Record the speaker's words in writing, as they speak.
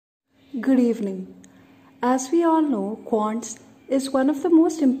Good evening. As we all know, quants is one of the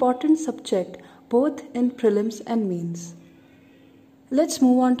most important subject both in prelims and mains. Let's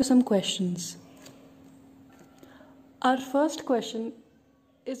move on to some questions. Our first question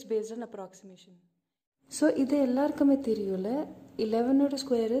is based on approximation. So, இது எல்லாருக்குமே தெரியும்ல 11 oda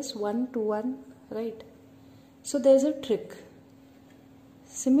square is 1 to 1, right? So, there's a trick.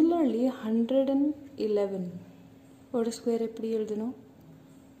 Similarly, 111 oda square எப்படி எழுதணும்?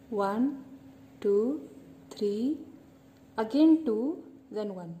 1, 2, 3, again 2, then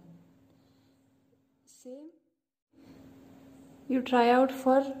 1. Same. You try out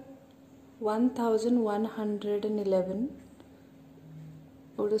for 1111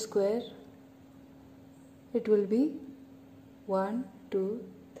 oda square. It will be 1, 2,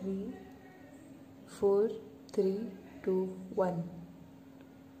 3, 4, 3, 2, 1.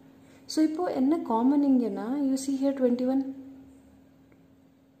 So, இப்போ என்ன common இங்கனா, you see here 21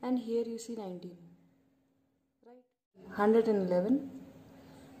 and here you see 19. Right? 111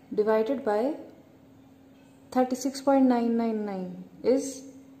 divided by 36.999 is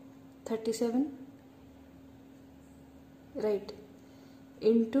 37. Right?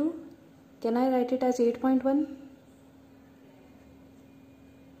 Into, can I write it as 8.1?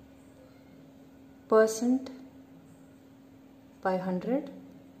 Percent by 100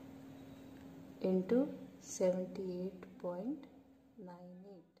 into 78.98.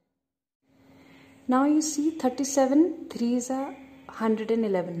 Now you see 37 3s are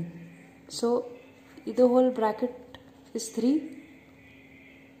 111. So the whole bracket is 3.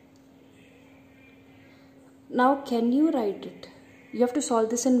 Now can you write it? You have to solve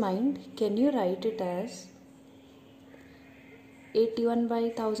this in mind. Can you write it as 81 by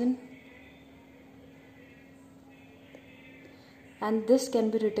 1000? And this can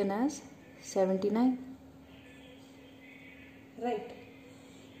be written as 79. Right.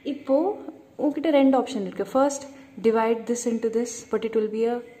 இப்போ உங்ககிட்ட ரெண்டு option இருக்கு. First, divide this into this, but it will be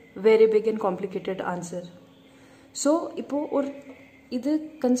a very big and complicated answer. So, இப்போ ஒரு இது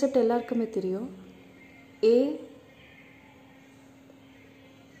concept எல்லாருக்குமே தெரியும்.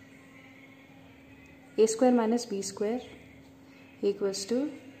 A square minus B square equals to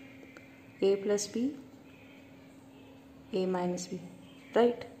A plus B, A minus B,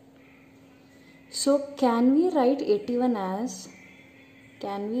 right? So, can we write 81 as,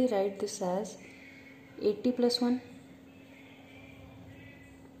 can we write this as 80 plus 1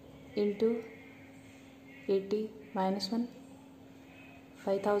 into 80 minus 1,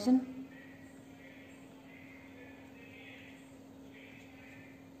 5000?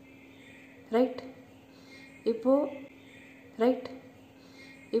 Right? இப்போ right?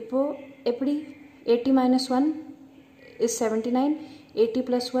 இப்போ எப்படி 80 minus 1 is 79, 80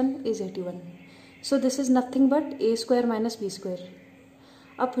 plus 1 is 81. So this is nothing but A square minus B square.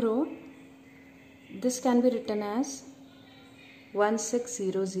 Apro, this can be written as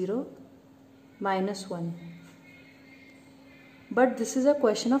 1600 minus 1. But this is a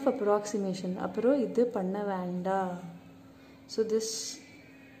question of approximation. Apro, idhu panna vanda. So this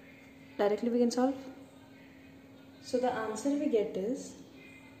directly we can solve. So the answer we get is,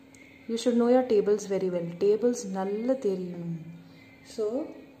 you should know your tables very well. Tables nalla theriyum. So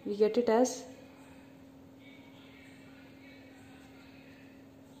we get it as,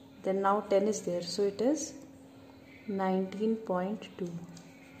 then now 10 is there, so it is 19.2.